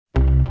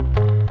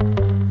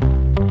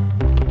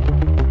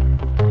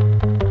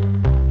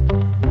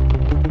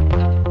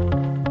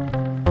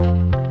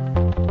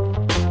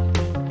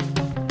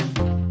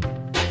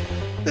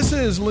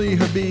is Lee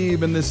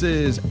Habib, and this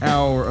is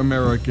Our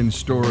American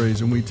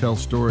Stories, and we tell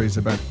stories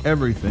about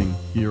everything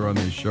here on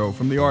this show,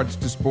 from the arts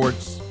to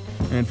sports,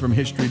 and from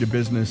history to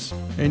business,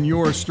 and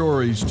your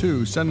stories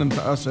too. Send them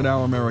to us at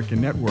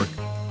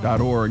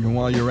ouramericannetwork.org, and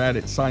while you're at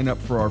it, sign up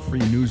for our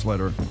free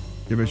newsletter.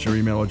 Give us your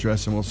email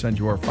address, and we'll send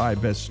you our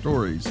 5 best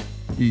stories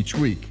each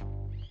week.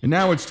 And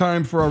now it's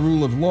time for our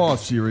Rule of Law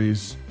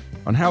series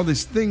on how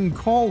this thing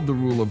called the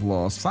rule of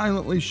law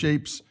silently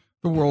shapes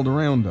the world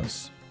around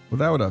us,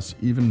 without us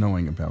even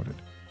knowing about it.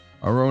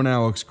 Our own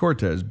Alex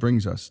Cortez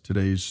brings us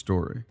today's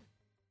story.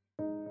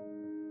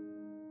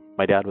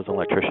 My dad was an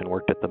electrician,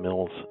 worked at the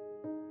mills,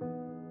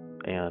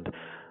 and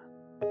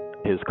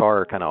his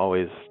car kind of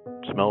always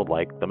smelled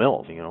like the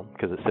mills,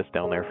 because it sits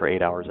down there for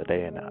 8 hours a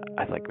day. And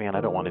I was like, man,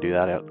 I don't want to do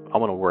that. I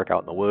want to work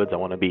out in the woods. I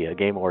want to be a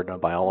game warden, a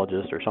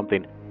biologist or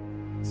something.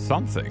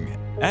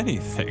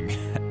 Anything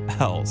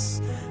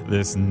else.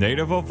 This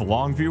native of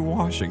Longview,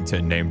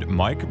 Washington, named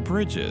Mike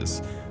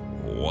Bridges,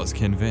 was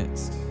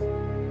convinced.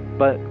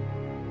 But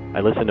I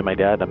listened to my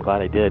dad. I'm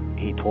glad I did.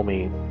 He told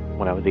me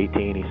when I was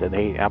 18, he said,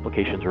 hey,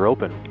 applications are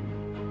open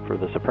for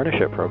this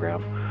apprenticeship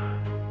program.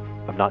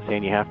 I'm not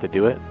saying you have to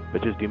do it,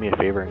 but just do me a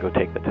favor and go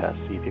take the test,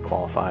 see if you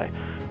qualify,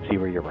 see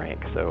where you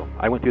rank. So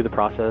I went through the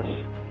process,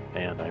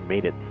 and I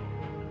made it.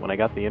 When I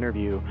got the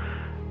interview,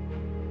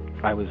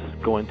 I was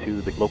going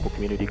to the local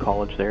community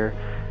college there,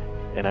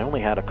 and I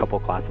only had a couple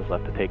classes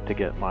left to take to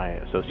get my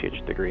associate's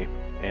degree.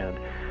 And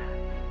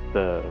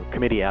the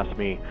committee asked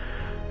me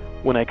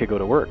when I could go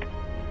to work.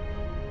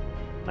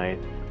 And I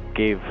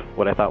gave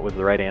what I thought was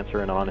the right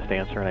answer, an honest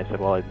answer, and I said,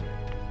 well, I'd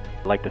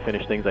like to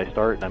finish things I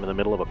start, and I'm in the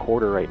middle of a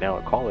quarter right now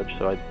at college,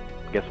 so I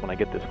guess when I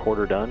get this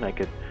quarter done, I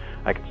could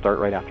start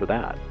right after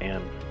that.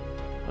 And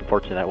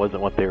unfortunately, that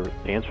wasn't what the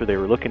answer they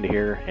were looking to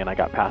hear, and I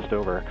got passed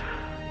over,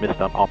 missed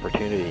an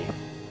opportunity.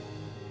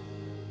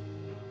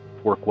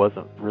 Work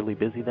wasn't really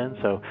busy then,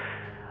 so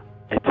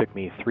it took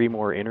me 3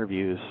 more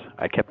interviews.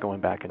 I kept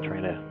going back and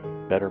trying to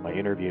better my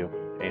interview,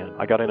 and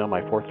I got in on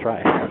my 4th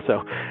try.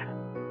 So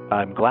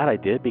I'm glad I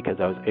did, because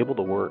I was able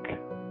to work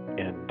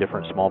in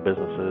different small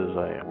businesses.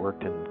 I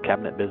worked in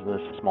cabinet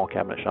business, a small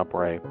cabinet shop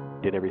where I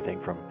did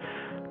everything from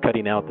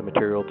cutting out the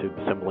material to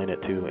assembling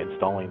it to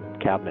installing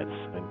cabinets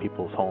in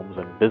people's homes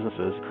and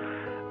businesses.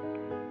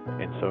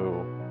 And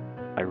so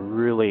I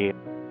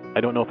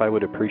don't know if I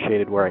would have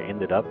appreciated where I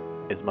ended up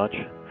as much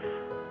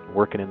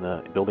working in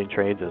the building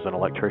trades as an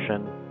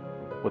electrician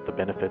with the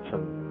benefits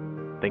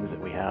and things that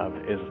we have,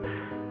 is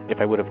if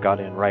I would have got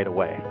in right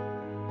away.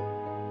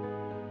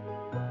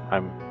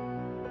 I'm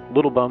a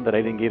little bummed that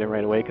I didn't get in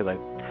right away, because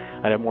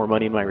I'd have more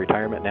money in my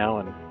retirement now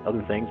and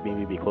other things,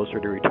 maybe be closer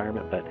to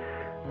retirement. But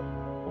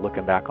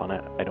looking back on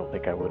it, I don't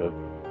think I would have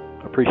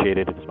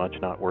appreciated it as much,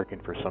 not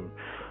working for some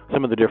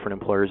of the different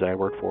employers that I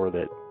worked for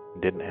that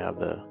didn't have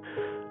the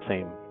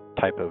same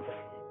type of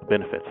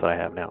benefits that I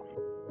have now.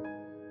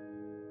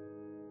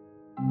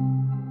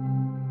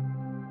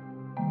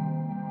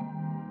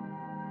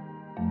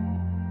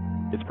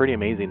 It's pretty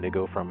amazing to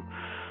go from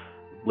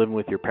living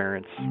with your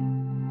parents,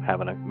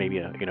 having maybe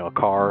a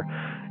car,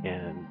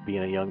 and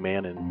being a young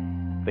man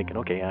and thinking,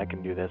 okay, I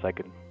can do this. I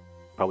could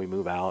probably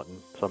move out and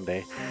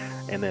someday,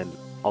 and then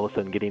all of a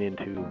sudden getting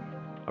into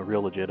a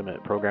real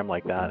legitimate program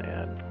like that.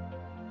 And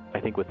I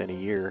think within a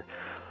year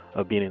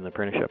of being in the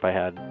apprenticeship, I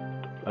had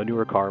a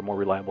newer car, more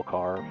reliable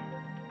car,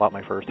 bought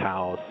my first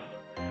house,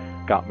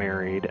 got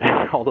married,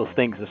 all those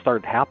things that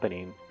started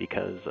happening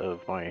because of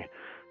my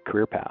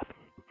career path.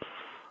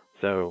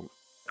 So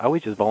I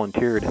always just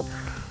volunteered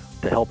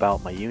to help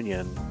out my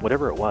union,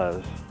 whatever it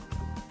was,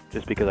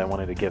 just because I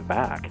wanted to give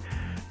back,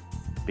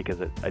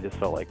 because I just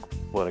felt like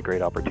what a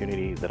great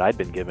opportunity that I'd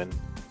been given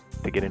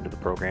to get into the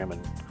program.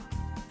 And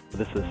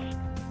this is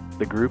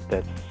the group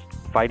that's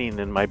fighting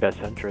in my best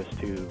interest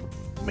to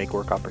make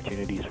work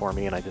opportunities for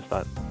me, and I just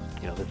thought,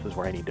 this is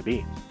where I need to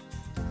be.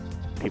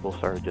 People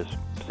started just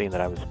seeing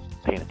that I was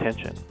paying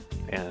attention,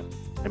 and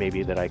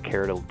maybe that I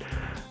cared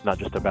not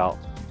just about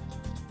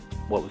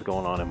what was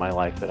going on in my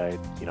life, that I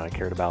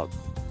cared about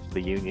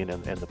the union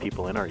and the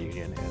people in our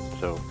union. And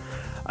so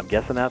I'm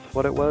guessing that's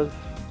what it was,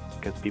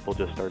 because people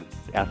just started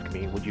asking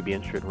me, would you be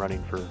interested in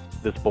running for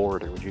this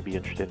board, or would you be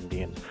interested in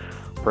being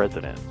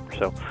president?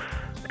 So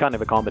it's kind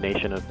of a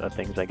combination of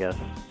things, I guess.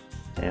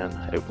 And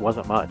it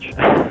wasn't much.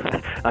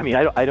 I mean,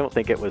 I don't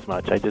think it was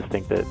much. I just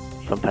think that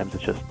sometimes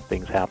it's just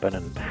things happen,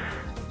 and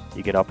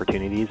you get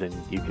opportunities, and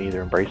you can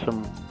either embrace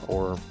them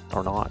or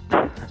not.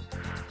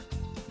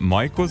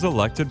 Mike was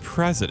elected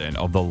president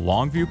of the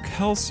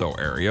Longview-Kelso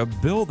Area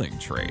Building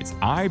Trades,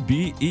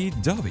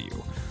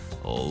 IBEW,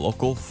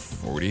 Local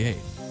 48.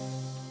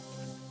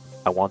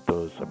 I want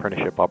those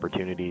apprenticeship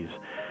opportunities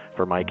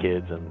for my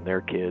kids and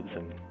their kids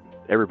and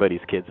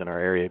everybody's kids in our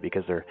area,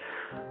 because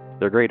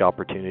they're great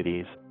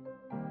opportunities.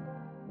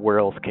 Where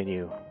else can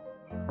you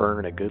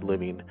earn a good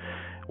living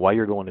while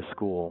you're going to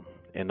school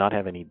and not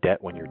have any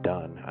debt when you're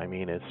done? I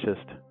mean,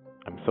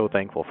 I'm so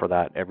thankful for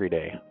that every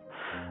day.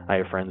 I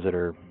have friends that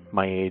are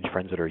my age,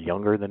 friends that are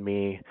younger than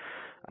me,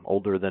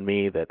 older than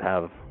me, that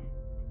have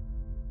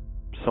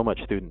so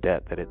much student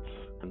debt that it's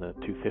in the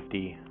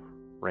 $250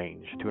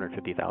 range,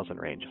 250,000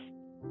 range.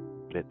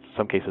 It's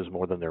some cases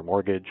more than their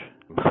mortgage,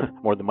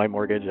 more than my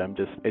mortgage.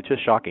 It's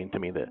just shocking to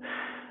me that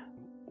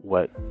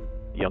what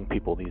young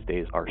people these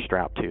days are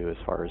strapped to as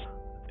far as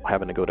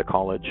having to go to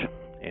college.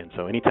 And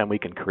so anytime we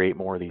can create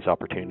more of these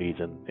opportunities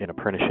in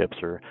apprenticeships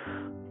or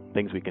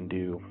things we can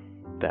do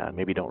that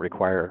maybe don't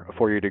require a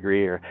 4-year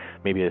degree or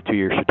maybe a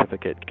 2-year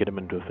certificate, get them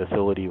into a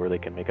facility where they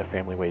can make a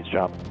family wage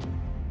job.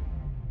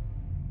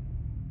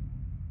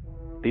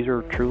 These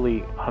are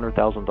truly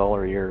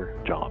 $100,000 a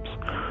year jobs,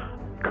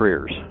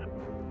 careers,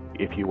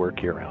 if you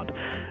work year-round.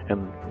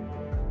 And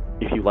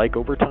if you like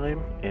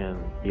overtime and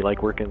you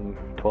like working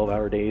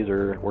 12-hour days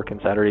or working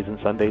Saturdays and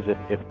Sundays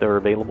if they're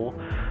available,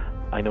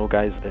 I know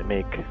guys that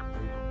make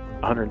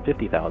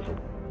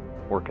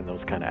 $150,000 working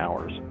those kind of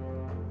hours.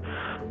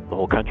 The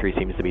whole country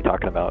seems to be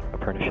talking about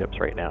apprenticeships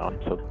right now,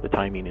 so the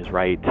timing is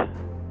right.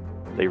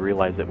 They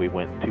realize that we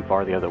went too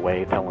far the other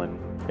way, telling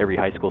every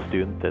high school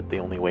student that the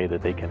only way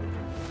that they can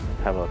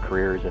have a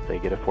career is if they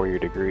get a 4-year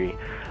degree.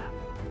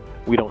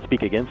 We don't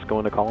speak against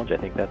going to college. I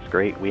think that's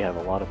great. We have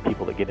a lot of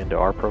people that get into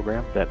our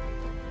program that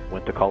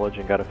went to college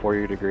and got a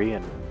 4-year degree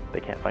and they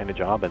can't find a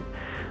job, and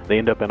they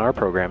end up in our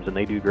programs and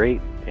they do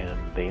great, and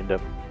they end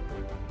up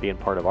being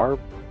part of our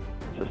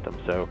system.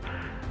 So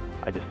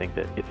I just think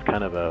that it's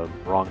kind of a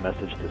wrong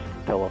message to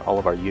tell all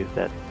of our youth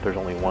that there's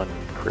only one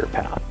career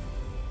path.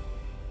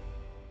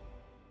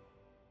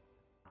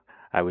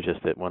 I was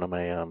just at one of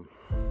my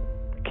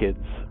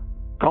kids'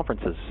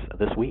 conferences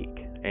this week,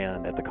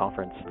 and at the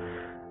conference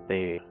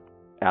they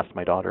asked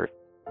my daughter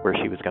where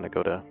she was going to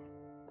go to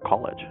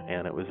college,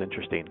 and it was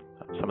interesting.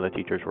 Some of the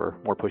teachers were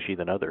more pushy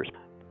than others.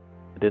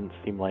 It didn't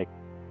seem like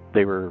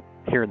they were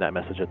hearing that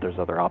message that there's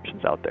other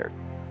options out there.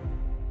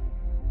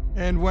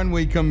 And when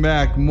we come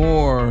back,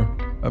 more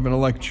of an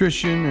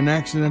electrician and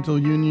accidental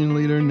union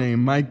leader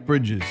named Mike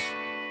Bridges.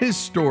 His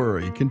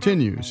story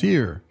continues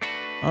here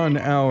on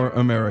Our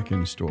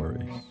American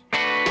Stories.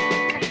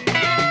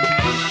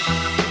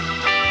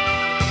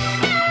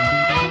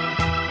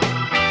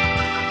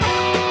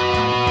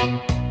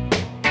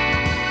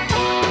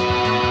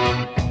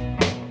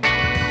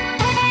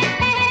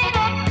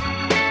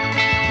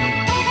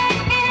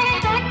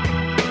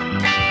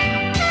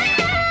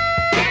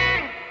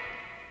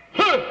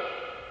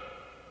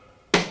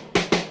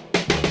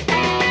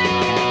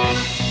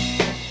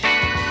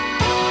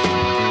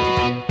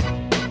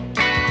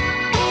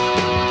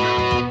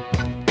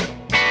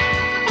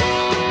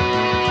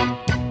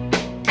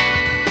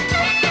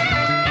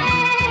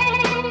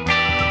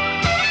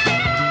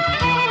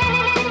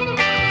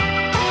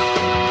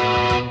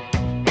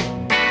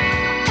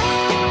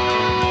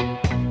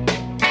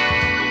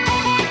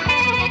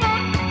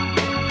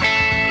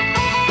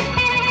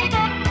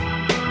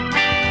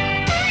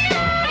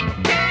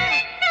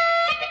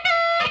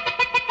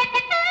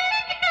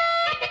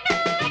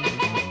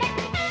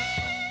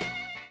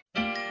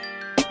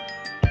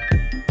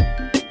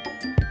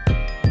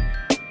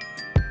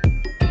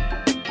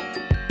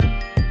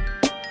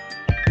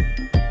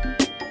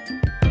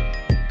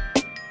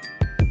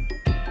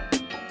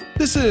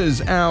 This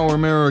is Our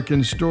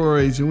American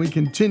Stories, and we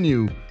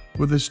continue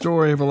with the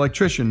story of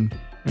electrician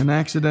and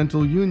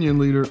accidental union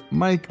leader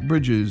Mike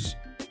Bridges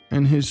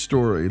and his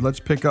story. Let's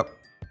pick up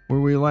where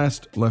we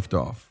last left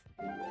off.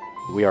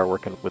 We are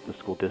working with the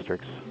school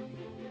districts,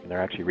 and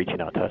they're actually reaching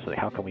out to us saying,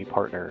 how can we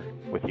partner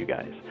with you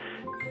guys?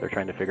 They're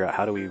trying to figure out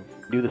how do we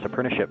do this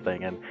apprenticeship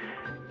thing, and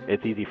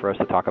it's easy for us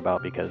to talk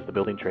about because the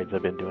building trades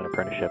have been doing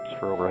apprenticeships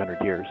for over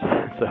 100 years,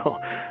 so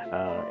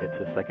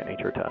it's a second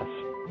nature to us.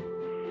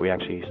 We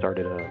actually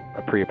started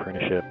a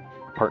pre-apprenticeship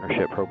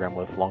partnership program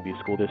with Longview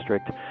School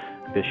District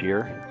this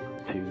year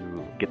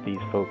to get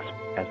these folks,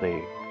 as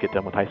they get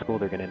done with high school,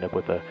 they're going to end up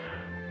with a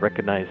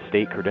recognized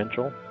state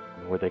credential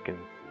where they can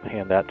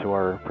hand that to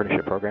our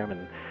apprenticeship program,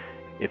 and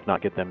if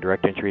not get them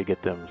direct entry,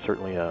 get them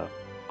certainly a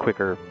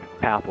quicker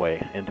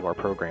pathway into our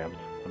programs.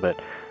 But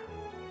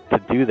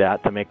to do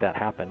that, to make that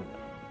happen,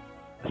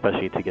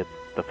 especially to get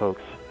the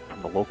folks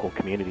from the local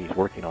communities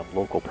working on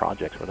local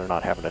projects where they're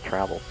not having to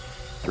travel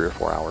 3 or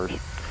 4 hours,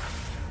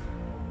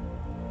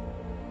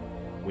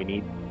 we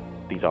need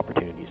these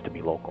opportunities to be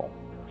local.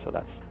 So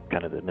that's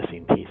kind of the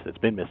missing piece that's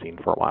been missing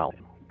for a while.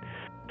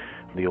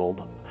 The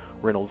old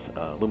Reynolds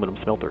aluminum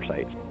smelter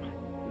site.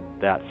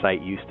 That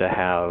site used to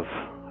have,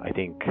 I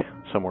think,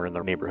 somewhere in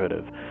the neighborhood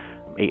of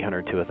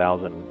 800 to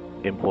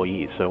 1,000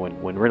 employees. So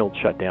when Reynolds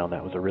shut down,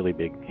 that was a really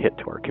big hit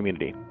to our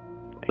community.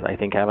 But I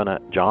think having a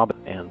job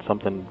and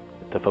something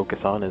to focus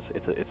on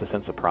it's a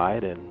sense of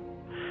pride. And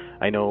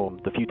I know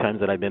the few times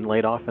that I've been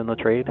laid off in the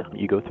trade,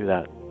 you go through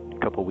that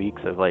couple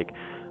weeks of like,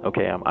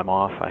 okay, I'm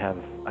off.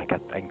 I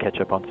can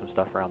catch up on some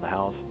stuff around the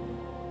house.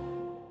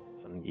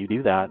 And you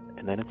do that,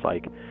 and then it's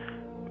like,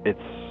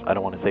 I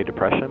don't want to say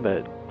depression,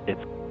 but it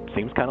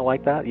seems kind of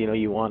like that. You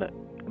know,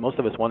 most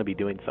of us want to be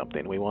doing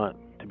something. We want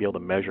to be able to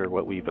measure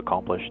what we've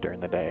accomplished during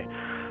the day,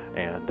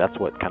 and that's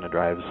what kind of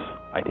drives,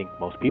 I think,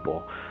 most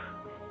people.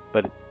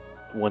 But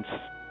once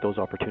those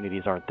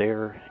opportunities aren't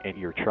there, and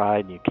you're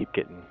tried, and you keep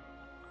getting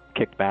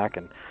kicked back,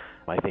 and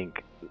I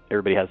think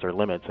everybody has their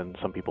limits, and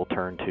some people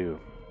turn to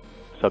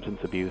substance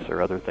abuse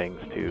or other things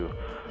to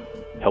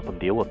help them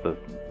deal with the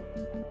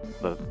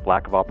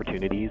lack of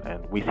opportunities.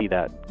 And we see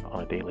that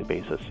on a daily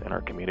basis in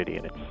our community,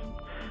 and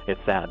it's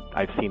sad.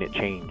 I've seen it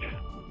change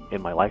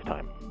in my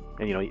lifetime.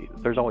 And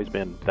there's always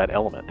been that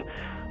element,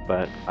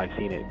 but I've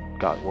seen it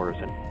got worse,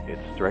 and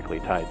it's directly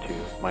tied to,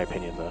 in my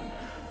opinion,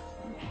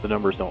 the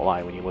numbers don't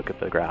lie when you look at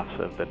the graphs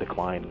of the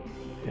decline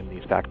in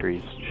these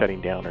factories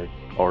shutting down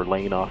or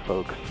laying off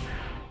folks.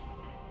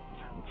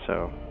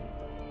 So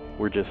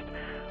we're just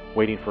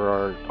waiting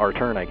for our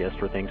turn, I guess,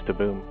 for things to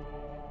boom.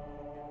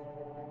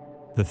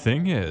 The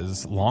thing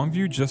is,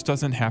 Longview just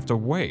doesn't have to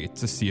wait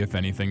to see if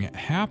anything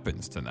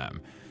happens to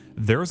them.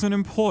 There's an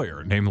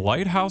employer named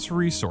Lighthouse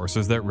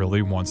Resources that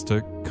really wants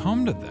to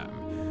come to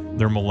them.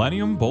 Their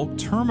Millennium Bulk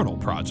Terminal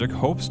project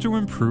hopes to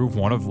improve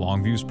one of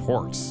Longview's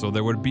ports so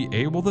they would be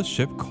able to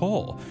ship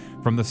coal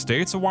from the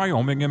states of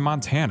Wyoming and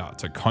Montana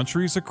to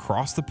countries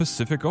across the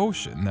Pacific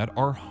Ocean that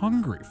are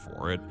hungry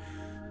for it,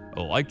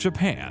 like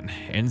Japan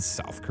and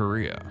South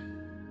Korea.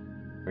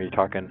 You're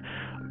talking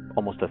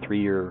almost a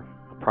 3-year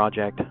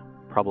project,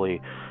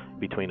 probably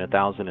between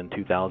 1,000 and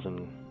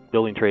 2,000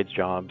 building trades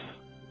jobs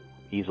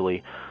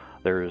easily.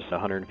 There's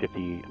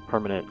 150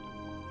 permanent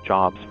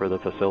jobs for the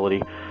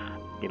facility.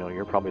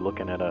 You're probably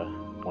looking at a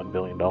 $1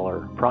 billion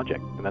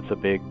project, and that's a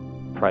big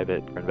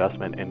private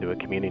investment into a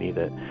community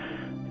that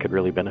could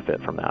really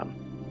benefit from that.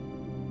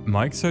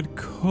 Mike said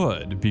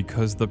could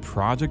because the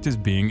project is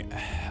being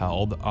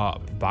held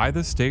up by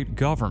the state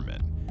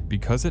government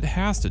because it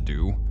has to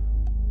do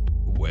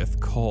with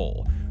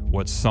coal,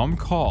 what some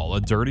call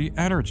a dirty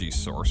energy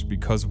source,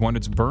 because when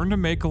it's burned to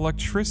make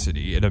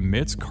electricity, it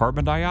emits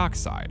carbon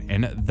dioxide,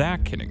 and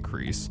that can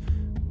increase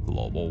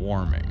global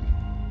warming.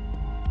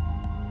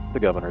 The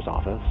governor's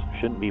office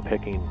shouldn't be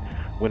picking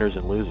winners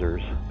and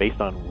losers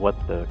based on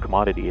what the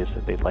commodity is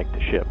that they'd like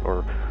to ship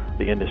or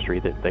the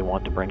industry that they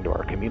want to bring to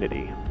our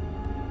community.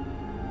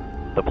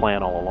 The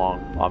plan all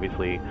along,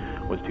 obviously,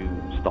 was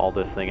to stall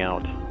this thing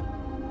out.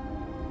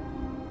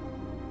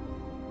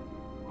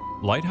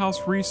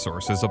 Lighthouse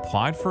Resources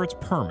applied for its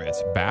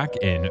permits back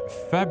in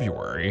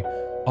February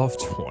of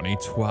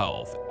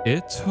 2012.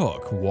 It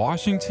took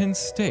Washington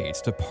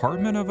State's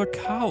Department of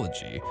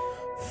Ecology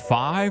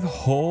 5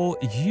 whole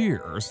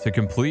years to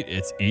complete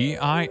its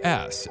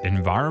EIS,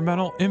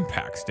 Environmental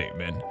Impact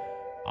Statement,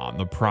 on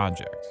the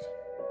project.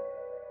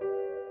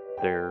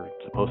 They're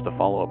supposed to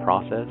follow a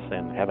process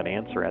and have an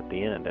answer at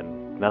the end,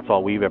 and that's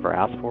all we've ever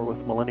asked for with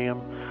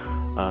Millennium.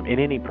 In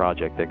any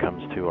project that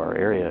comes to our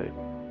area,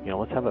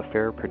 let's have a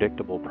fair,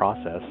 predictable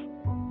process.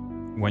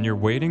 When you're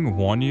waiting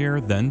 1 year,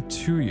 then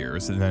 2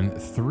 years, then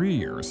 3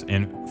 years,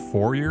 and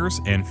 4 years,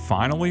 and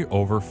finally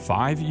over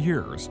 5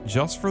 years,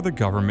 just for the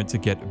government to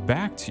get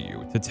back to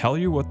you to tell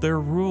you what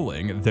their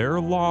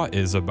law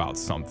is about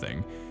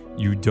something,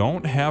 you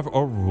don't have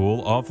a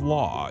rule of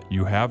law,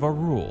 you have a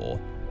rule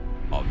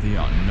of the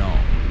unknown.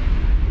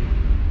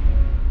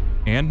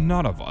 And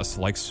none of us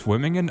like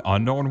swimming in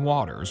unknown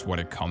waters when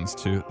it comes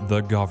to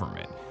the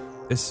government,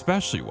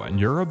 especially when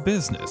you're a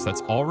business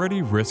that's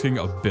already risking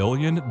 $1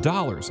 billion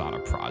on a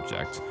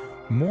project.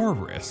 More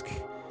risk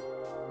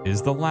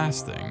is the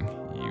last thing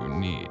you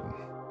need.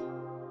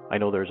 I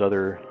know there's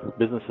other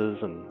businesses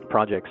and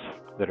projects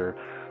that are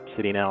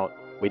sitting out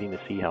waiting to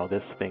see how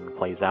this thing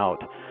plays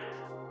out.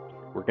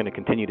 We're going to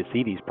continue to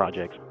see these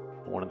projects.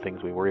 One of the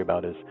things we worry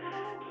about is,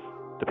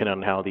 depending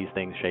on how these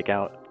things shake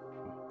out,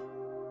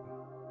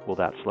 will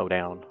that slow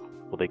down?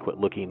 Will they quit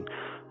looking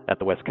at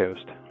the West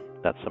Coast?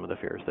 That's some of the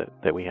fears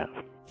that we have.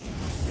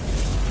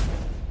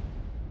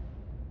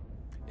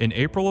 In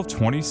April of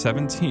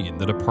 2017,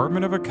 the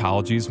Department of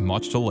Ecology's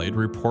much-delayed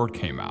report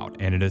came out,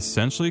 and it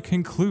essentially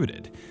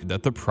concluded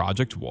that the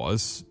project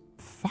was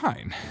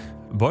fine.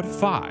 But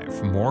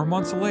 5 more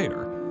months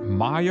later,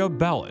 Maya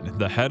Bellin,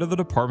 the head of the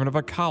Department of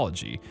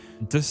Ecology,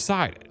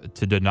 decided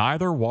to deny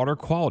their water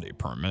quality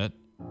permit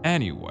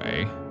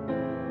anyway,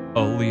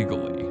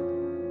 illegally.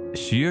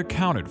 She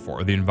accounted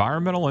for the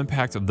environmental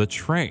impact of the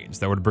trains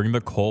that would bring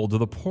the coal to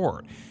the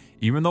port,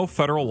 even though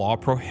federal law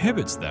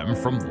prohibits them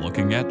from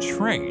looking at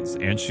trains,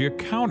 and she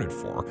accounted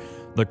for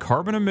the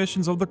carbon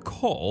emissions of the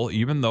coal,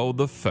 even though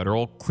the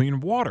Federal Clean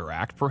Water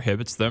Act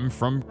prohibits them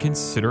from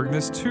considering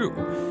this too.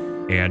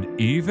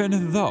 And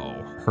even though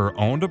her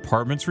own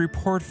department's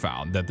report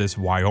found that this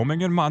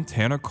Wyoming and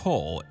Montana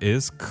coal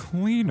is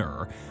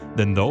cleaner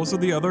than those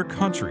of the other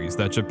countries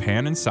that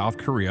Japan and South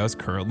Korea is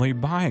currently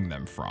buying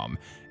them from,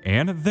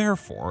 and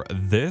therefore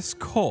this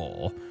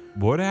coal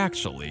would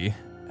actually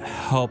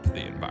help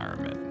the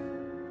environment.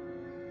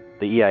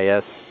 The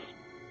EIS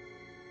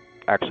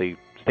actually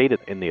stated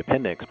in the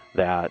appendix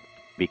that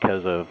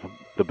because of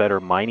the better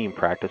mining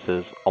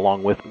practices,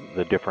 along with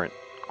the different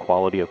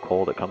quality of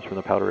coal that comes from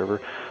the Powder River,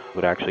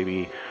 would actually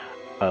be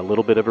a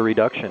little bit of a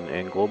reduction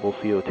in global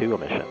CO2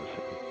 emissions.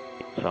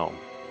 So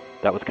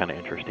that was kind of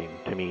interesting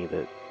to me,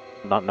 that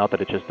not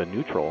that it's just a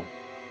neutral,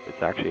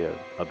 it's actually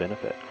a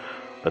benefit.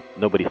 But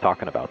nobody's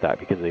talking about that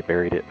because they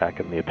buried it back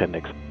in the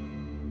appendix.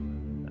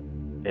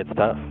 it's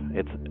tough.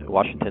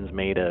 Washington's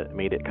made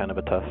it kind of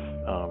a tough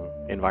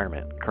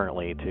environment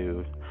currently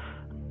to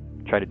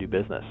try to do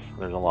business.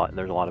 There's a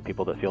lot of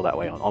people that feel that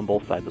way on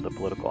both sides of the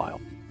political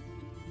aisle.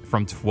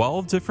 From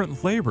 12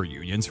 different labor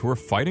unions who are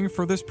fighting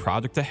for this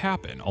project to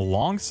happen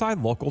alongside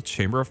local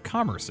Chamber of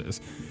Commerce's,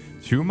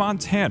 to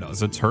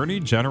Montana's Attorney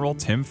General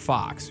Tim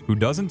Fox, who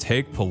doesn't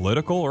take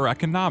political or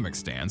economic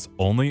stands,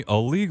 only a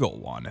legal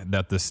one,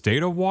 that the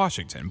state of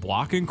Washington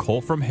blocking coal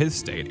from his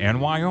state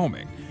and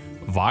Wyoming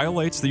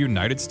violates the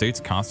United States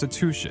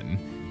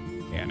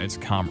Constitution and its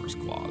Commerce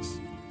Clause.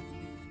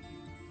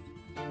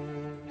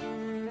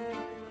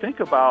 Think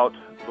about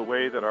the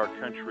way that our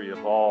country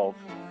evolved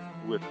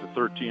with the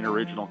 13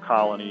 original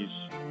colonies.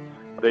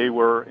 They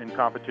were in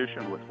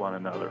competition with one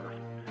another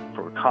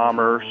for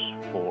commerce,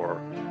 for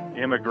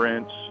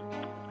immigrants,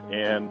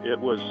 and it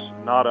was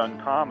not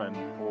uncommon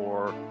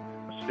for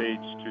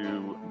states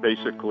to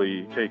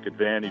basically take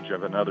advantage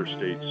of another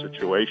state's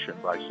situation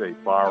by, say,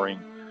 barring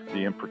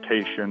the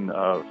importation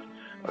of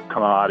a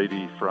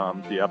commodity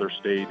from the other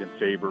state in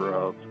favor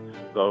of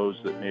those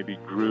that maybe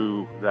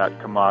grew that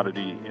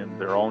commodity in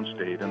their own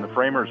state. And the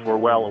framers were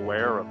well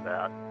aware of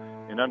that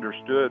and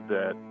understood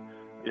that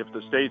if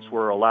the states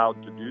were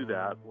allowed to do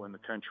that when the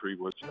country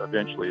was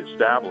eventually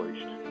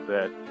established,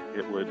 that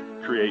it would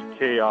create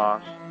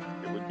chaos,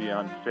 it would be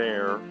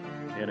unfair,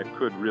 and it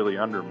could really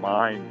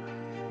undermine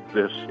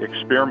this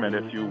experiment,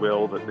 if you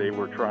will, that they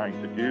were trying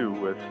to do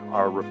with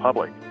our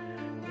republic.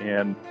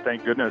 And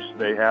thank goodness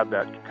they had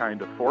that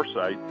kind of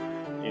foresight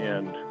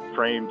and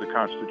framed the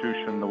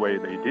Constitution the way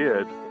they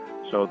did,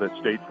 so that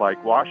states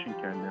like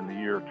Washington in the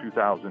year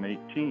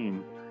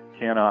 2018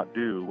 cannot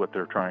do what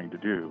they're trying to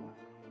do.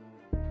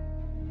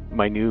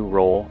 My new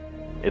role,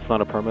 it's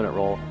not a permanent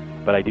role,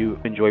 but I do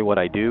enjoy what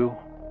I do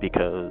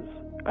because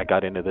I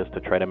got into this to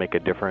try to make a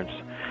difference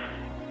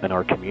in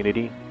our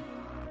community.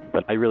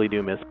 But I really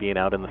do miss being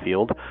out in the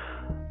field,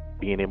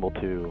 being able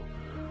to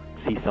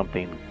see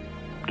something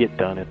get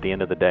done at the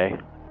end of the day.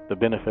 The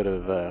benefit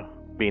of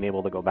being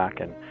able to go back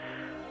and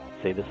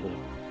say, this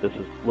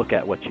is look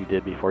at what you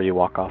did before you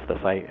walk off the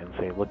site, and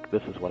say, look,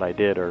 this is what I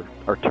did, or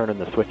turning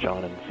the switch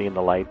on and seeing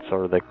the lights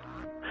or the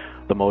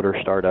motor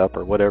start up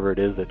or whatever it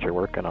is that you're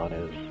working on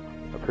is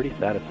a pretty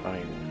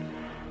satisfying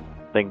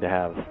thing to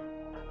have.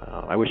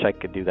 I wish I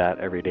could do that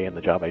every day in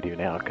the job I do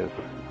now, because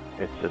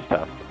it's just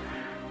tough.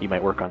 You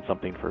might work on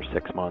something for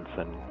 6 months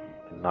and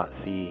not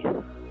see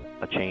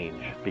a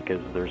change because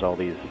there's all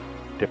these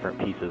different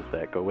pieces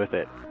that go with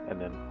it.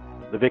 And then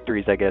the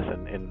victories, I guess,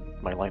 in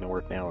my line of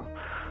work now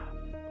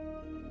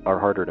are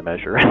harder to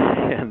measure.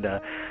 And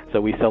so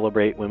we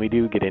celebrate when we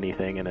do get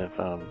anything. And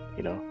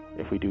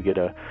if we do get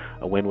a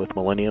win with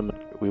Millennium,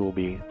 we will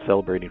be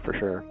celebrating for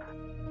sure.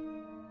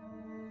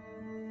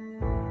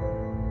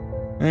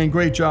 And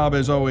great job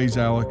as always,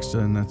 Alex.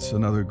 And that's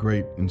another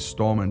great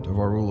installment of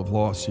our Rule of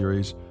Law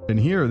series. And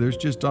here, there's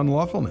just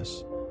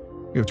unlawfulness.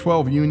 We have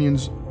 12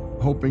 unions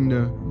hoping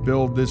to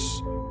build this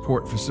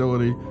port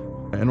facility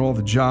and all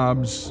the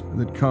jobs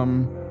that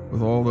come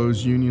with all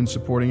those unions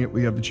supporting it.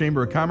 We have the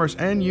Chamber of Commerce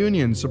and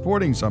unions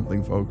supporting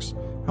something, folks.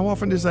 How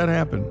often does that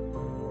happen?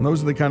 And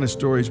those are the kind of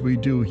stories we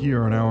do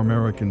here on Our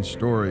American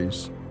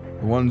Stories.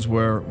 The ones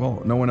where,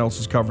 well, no one else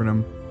is covering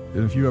them.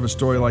 And if you have a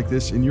story like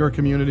this in your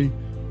community,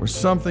 or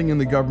something in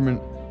the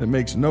government that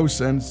makes no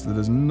sense, that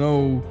has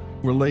no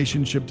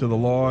relationship to the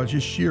law,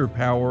 just sheer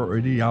power or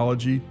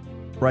ideology,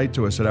 write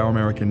to us at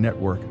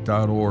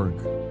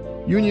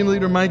ouramericannetwork.org. Union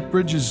leader Mike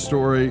Bridges'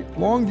 story,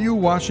 Longview,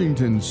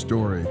 Washington's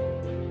story,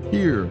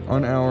 here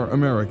on Our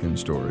American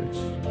Stories.